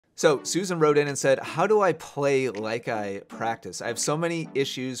So Susan wrote in and said, how do I play like I practice? I have so many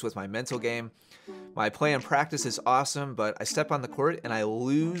issues with my mental game. My play and practice is awesome, but I step on the court and I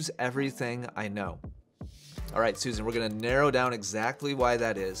lose everything I know. All right, Susan, we're going to narrow down exactly why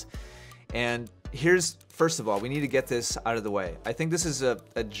that is. And here's, first of all, we need to get this out of the way. I think this is a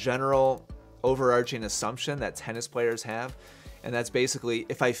general overarching assumption that tennis players have. And that's basically,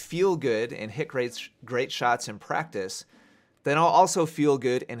 if I feel good and hit great shots in practice, then I'll also feel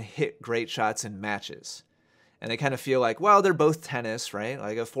good and hit great shots in matches. And they kind of feel like, well, they're both tennis, right?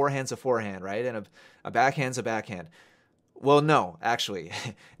 Like a forehand's a forehand, right? And a backhand's a backhand. Well, no, actually,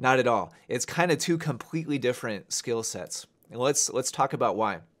 not at all. It's kind of two completely different skill sets. And let's talk about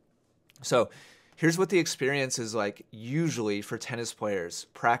why. So here's what the experience is like usually for tennis players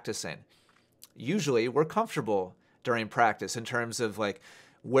practicing. Usually we're comfortable during practice in terms of like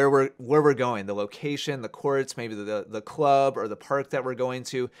where we're going, the location, the courts, maybe the club or the park that we're going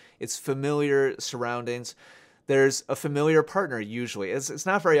to. It's familiar surroundings. There's a familiar partner usually. It's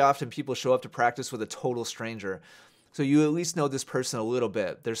not very often people show up to practice with a total stranger. So you at least know this person a little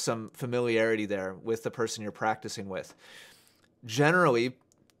bit. There's some familiarity there with the person you're practicing with. Generally,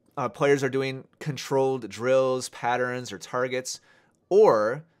 players are doing controlled drills, patterns, or targets,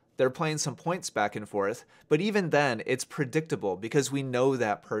 or they're playing some points back and forth, but even then, it's predictable because we know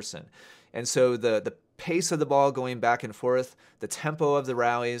that person. And so the pace of the ball going back and forth, the tempo of the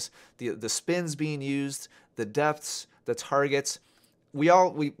rallies, the spins being used, the depths, the targets, we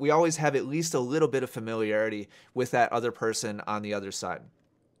always have at least a little bit of familiarity with that other person on the other side.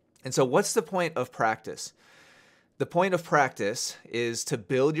 And so what's the point of practice? The point of practice is to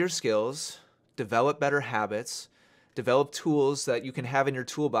build your skills, develop better habits, develop tools that you can have in your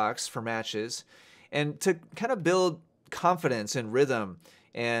toolbox for matches, and to kind of build confidence and rhythm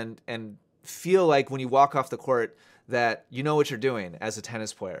and feel like when you walk off the court that you know what you're doing as a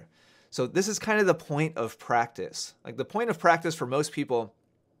tennis player. So this is kind of the point of practice. Like the point of practice for most people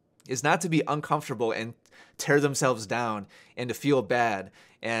is not to be uncomfortable and tear themselves down and to feel bad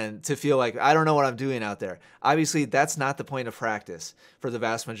and to feel like, I don't know what I'm doing out there. Obviously, that's not the point of practice for the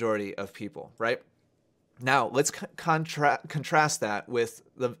vast majority of people, right? Now, let's contrast that with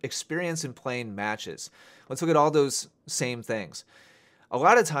the experience in playing matches. Let's look at all those same things. A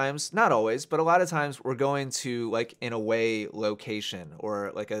lot of times, not always, but a lot of times we're going to like an away location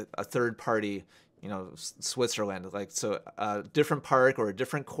or like a third party, Switzerland, like so a different park or a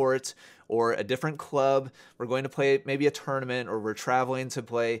different court or a different club. We're going to play maybe a tournament or we're traveling to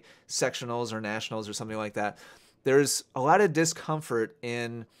play sectionals or nationals or something like that. There's a lot of discomfort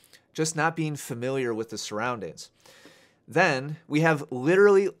in just not being familiar with the surroundings. Then we have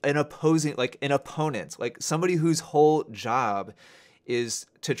literally an opponent, like somebody whose whole job is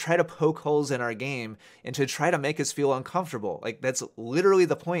to try to poke holes in our game and to try to make us feel uncomfortable. Like that's literally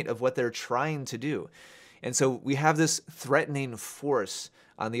the point of what they're trying to do. And so we have this threatening force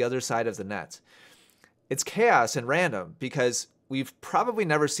on the other side of the net. It's chaos and random because we've probably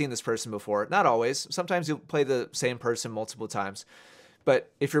never seen this person before. Not always. Sometimes you'll play the same person multiple times.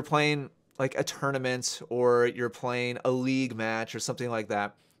 But if you're playing like a tournament or you're playing a league match or something like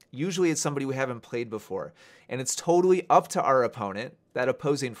that, usually it's somebody we haven't played before. And it's totally up to our opponent, that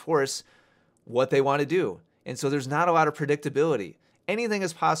opposing force, what they want to do. And so there's not a lot of predictability. Anything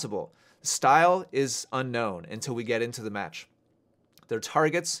is possible. Style is unknown until we get into the match. Their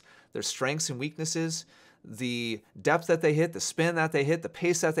targets, their strengths and weaknesses, the depth that they hit, the spin that they hit, the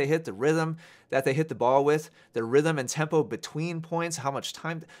pace that they hit, the rhythm that they hit the ball with, the rhythm and tempo between points, how much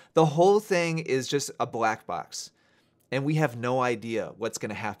time. The whole thing is just a black box. And we have no idea what's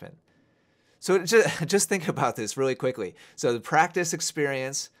going to happen. So just think about this really quickly. So the practice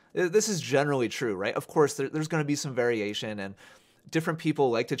experience, this is generally true, right? Of course, there's going to be some variation, and different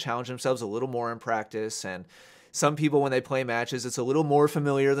people like to challenge themselves a little more in practice, and some people, when they play matches, it's a little more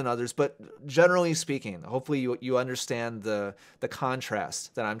familiar than others, but generally speaking, hopefully you understand the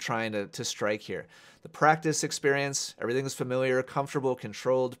contrast that I'm trying to strike here. The practice experience, everything's familiar, comfortable,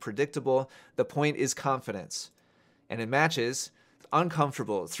 controlled, predictable. The point is confidence. And in matches,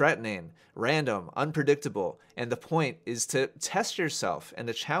 uncomfortable, threatening, random, unpredictable. And the point is to test yourself and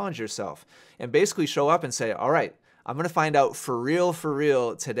to challenge yourself and basically show up and say, all right, I'm going to find out for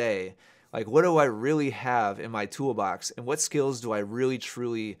real today, like what do I really have in my toolbox and what skills do I really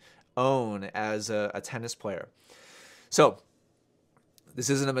truly own as a tennis player. So this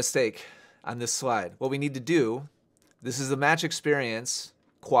isn't a mistake on this slide. What we need to do, this is the match experience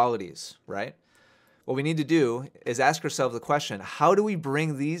qualities, right? What we need to do is ask ourselves the question, how do we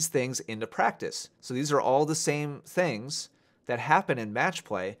bring these things into practice? So these are all the same things that happen in match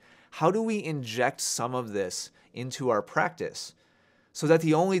play. How do we inject some of this into our practice? so that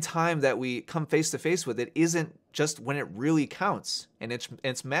the only time that we come face to face with it isn't just when it really counts and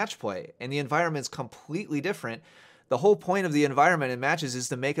it's match play and the environment's completely different. The whole point of the environment in matches is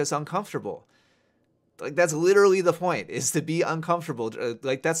to make us uncomfortable. Like, that's literally the point, is to be uncomfortable.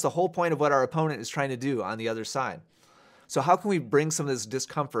 Like, that's the whole point of what our opponent is trying to do on the other side. So how can we bring some of this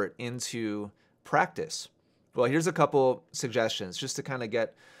discomfort into practice? Well, here's a couple suggestions just to kind of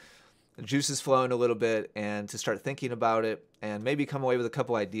get the juices flowing a little bit and to start thinking about it and maybe come away with a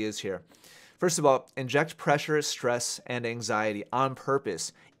couple ideas here. First of all, inject pressure, stress, and anxiety on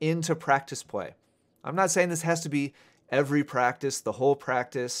purpose into practice play. I'm not saying this has to be every practice, the whole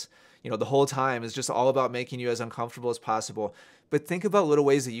practice, the whole time is just all about making you as uncomfortable as possible. But think about little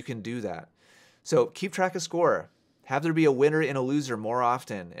ways that you can do that. So keep track of score. Have there be a winner and a loser more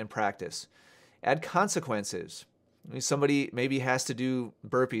often in practice. Add consequences. Somebody maybe has to do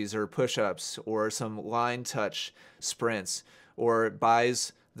burpees or push-ups or some line touch sprints or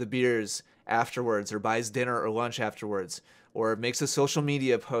buys the beers afterwards or buys dinner or lunch afterwards or makes a social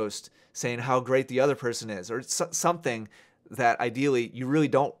media post saying how great the other person is or something that ideally you really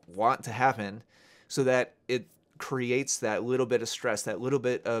don't want to happen, so that it creates that little bit of stress, that little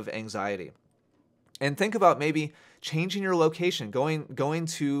bit of anxiety. And think about maybe changing your location, going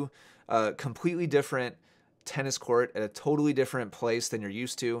to a completely different tennis court at a totally different place than you're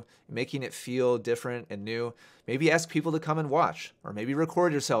used to, making it feel different and new. Maybe ask people to come and watch, or maybe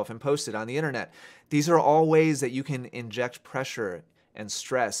record yourself and post it on the internet. These are all ways that you can inject pressure and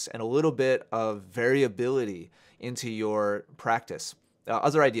stress and a little bit of variability into your practice.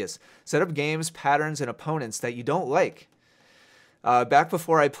 Other ideas: set up games, patterns, and opponents that you don't like. Back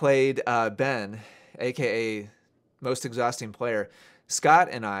before I played Ben, aka Most Exhausting Player, Scott,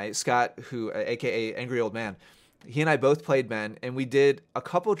 who aka Angry Old Man, he and I both played Ben, and we did a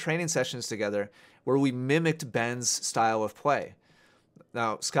couple training sessions together where we mimicked Ben's style of play.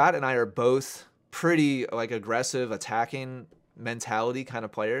 Now, Scott and I are both pretty aggressive, attacking mentality kind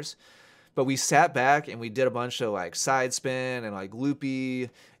of players, but we sat back and we did a bunch of side spin and loopy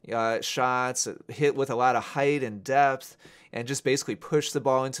shots, hit with a lot of height and depth, and just basically push the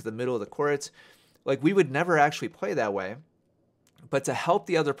ball into the middle of the court. We would never actually play that way, but to help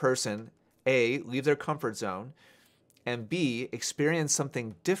the other person, A, leave their comfort zone, and B, experience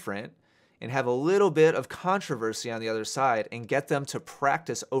something different and have a little bit of controversy on the other side and get them to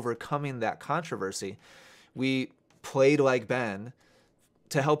practice overcoming that controversy, we played like Ben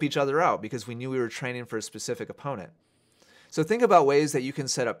to help each other out because we knew we were training for a specific opponent. So think about ways that you can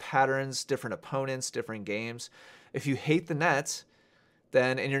set up patterns, different opponents, different games. If you hate the net,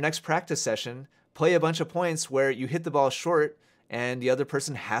 then in your next practice session, play a bunch of points where you hit the ball short and the other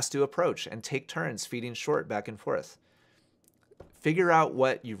person has to approach and take turns feeding short back and forth. Figure out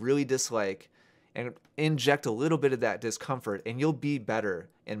what you really dislike and inject a little bit of that discomfort, and you'll be better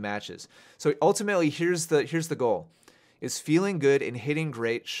in matches. So ultimately, here's the goal, is feeling good and hitting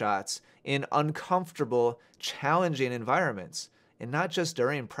great shots in uncomfortable, challenging environments, and not just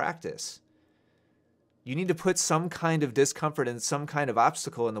during practice. You need to put some kind of discomfort and some kind of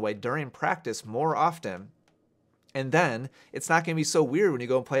obstacle in the way during practice more often, and then it's not going to be so weird when you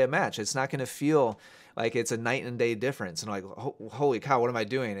go and play a match. It's not going to feel like it's a night and day difference and holy cow, what am I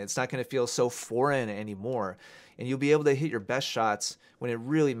doing? It's not going to feel so foreign anymore, and you'll be able to hit your best shots when it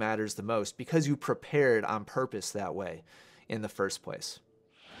really matters the most because you prepared on purpose that way in the first place.